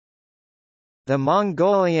The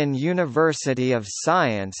Mongolian University of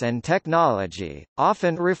Science and Technology,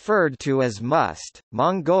 often referred to as MUST,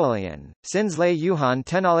 Mongolian, Sinzlay Yuhan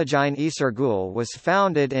Technologine Isargul, was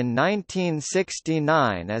founded in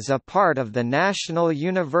 1969 as a part of the National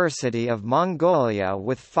University of Mongolia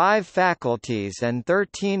with 5 faculties and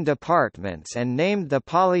 13 departments and named the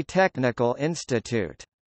Polytechnical Institute.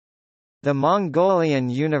 The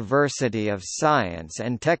Mongolian University of Science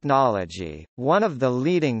and Technology, one of the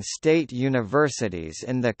leading state universities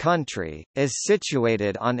in the country, is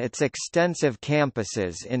situated on its extensive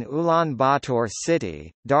campuses in Ulaanbaatar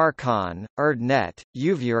City, Darkhan, Erdnet,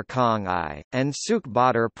 Uvyurkangai, and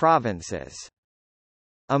Sukbadar provinces.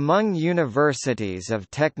 Among universities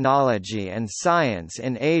of technology and science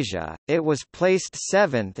in Asia, it was placed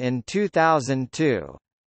 7th in 2002.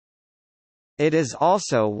 It is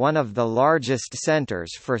also one of the largest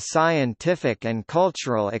centers for scientific and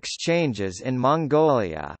cultural exchanges in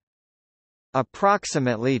Mongolia.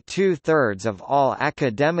 Approximately 2/3 of all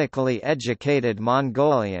academically educated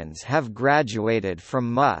Mongolians have graduated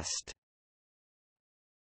from MUST.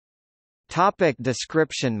 Topic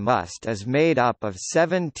description. MUST is made up of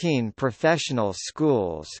 17 professional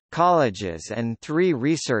schools, colleges and 3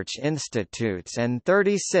 research institutes and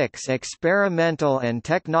 36 experimental and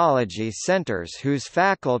technology centers whose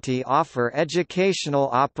faculty offer educational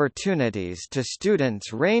opportunities to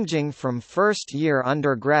students ranging from first-year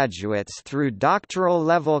undergraduates through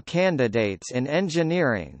doctoral-level candidates in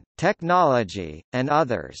engineering, technology, and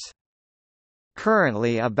others.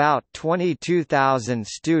 Currently about 22,000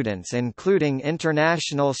 students including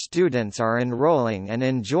international students are enrolling and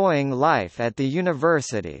enjoying life at the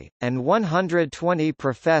university, and 120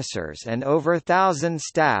 professors and over 1,000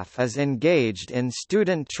 staff is engaged in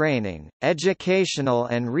student training, educational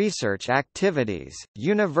and research activities,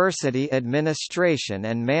 university administration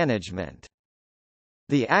and management.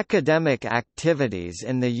 The academic activities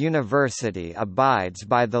in the university abides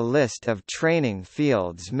by the list of training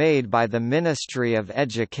fields made by the Ministry of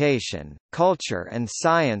Education, Culture and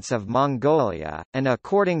Science of Mongolia, and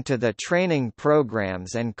according to the training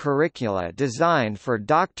programs and curricula designed for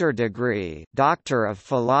doctor degree, Doctor of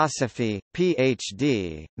Philosophy,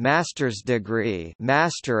 PhD, Master's degree,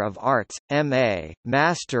 Master of Arts, MA,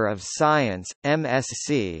 Master of Science,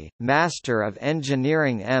 MSc, Master of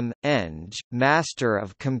Engineering M.Eng, Master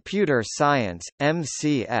of Computer Science,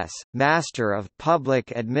 MCS, Master of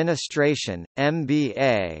Public Administration,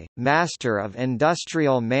 MBA, Master of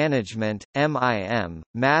Industrial Management, MIM,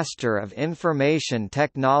 Master of Information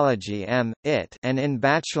Technology M.It, and in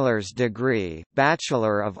bachelor's degree,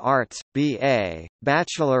 Bachelor of Arts, BA,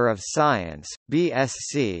 Bachelor of Science,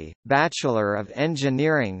 BSc, Bachelor of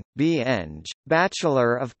Engineering, BEng,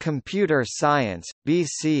 Bachelor of Computer Science,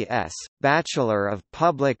 BCS, Bachelor of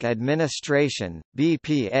Public Administration,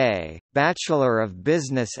 BPA, Bachelor of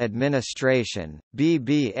Business Administration,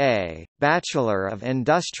 BBA, Bachelor of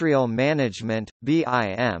Industrial Management,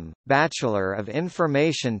 BIM, Bachelor of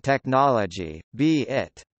Information Technology,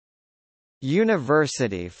 BIT.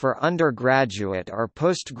 University for undergraduate or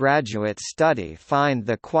postgraduate study find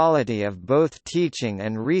the quality of both teaching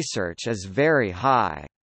and research is very high.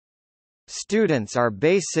 Students are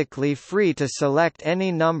basically free to select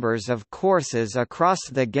any numbers of courses across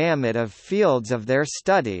the gamut of fields of their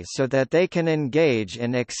study so that they can engage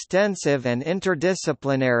in extensive and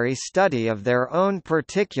interdisciplinary study of their own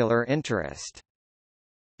particular interest.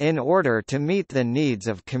 In order to meet the needs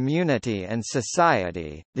of community and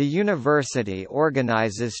society, the university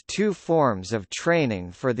organizes 2 forms of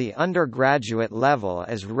training for the undergraduate level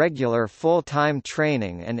as regular full-time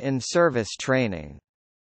training and in-service training.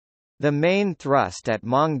 The main thrust at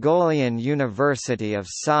Mongolian University of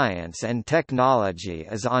Science and Technology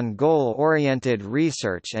is on goal-oriented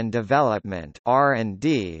research and development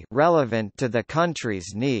 (R&D) relevant to the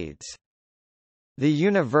country's needs. The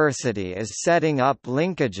university is setting up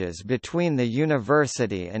linkages between the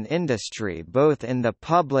university and industry both in the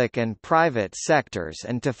public and private sectors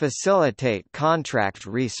and to facilitate contract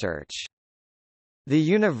research. The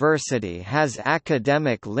university has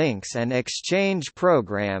academic links and exchange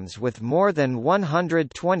programs with more than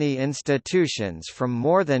 120 institutions from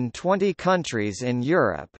more than 20 countries in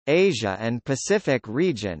Europe, Asia and Pacific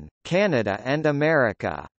region, Canada and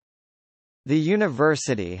America. The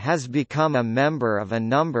university has become a member of a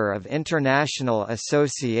number of international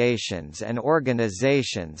associations and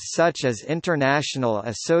organizations such as International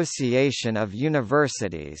Association of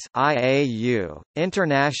Universities (IAU),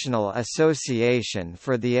 International Association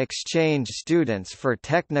for the Exchange Students for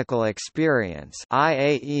Technical Experience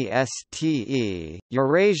 (IAESTE),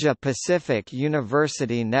 Eurasia Pacific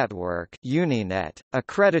University Network (Uninet),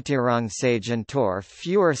 Akkreditierungsagentur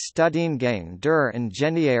für Studiengänge der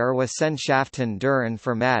Ingenieurwissenschaften der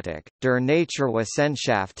Informatik, der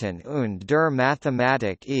Naturwissenschaften und der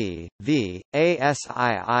Mathematik e.V.,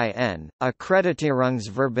 ASIIN,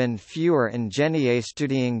 Akkreditierungsverbund für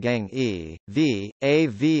Ingenieurstudiengänge e.V.,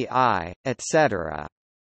 AVI, etc.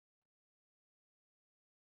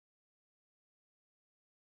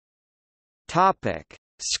 Topic: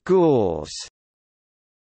 Schools.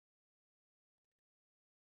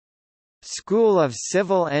 School of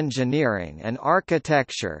Civil Engineering and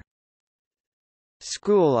Architecture,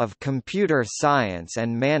 School of Computer Science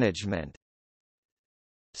and Management,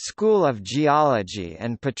 School of Geology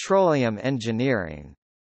and Petroleum Engineering,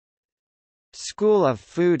 School of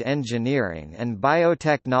Food Engineering and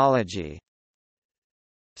Biotechnology,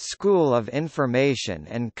 School of Information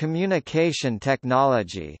and Communication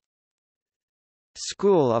Technology,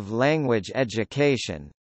 School of Language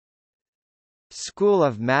Education, School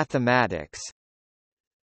of Mathematics,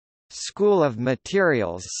 School of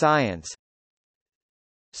Materials Science,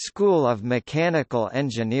 School of Mechanical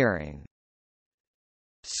Engineering,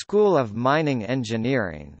 School of Mining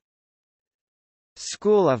Engineering,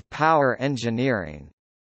 School of Power Engineering,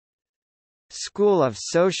 School of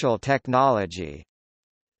Social Technology,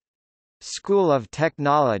 School of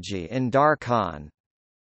Technology in Darkhan.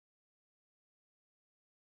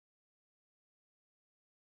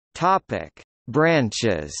 Topic: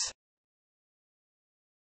 Branches.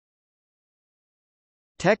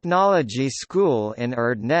 Technology School in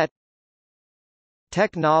Erdnet,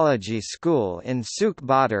 Technology School in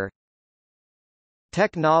Sukbadar,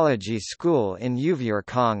 Technology School in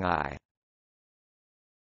Uvurkongai.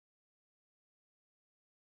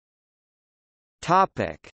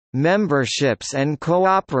 Topic: Memberships and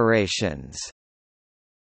cooperations.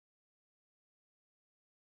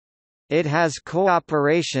 It has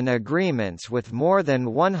cooperation agreements with more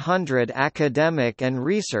than 100 academic and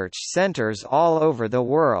research centers all over the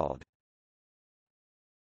world.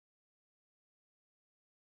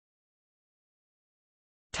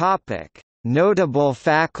 Topic: Notable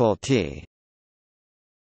faculty.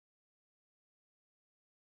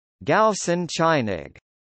 Galsen Chinig,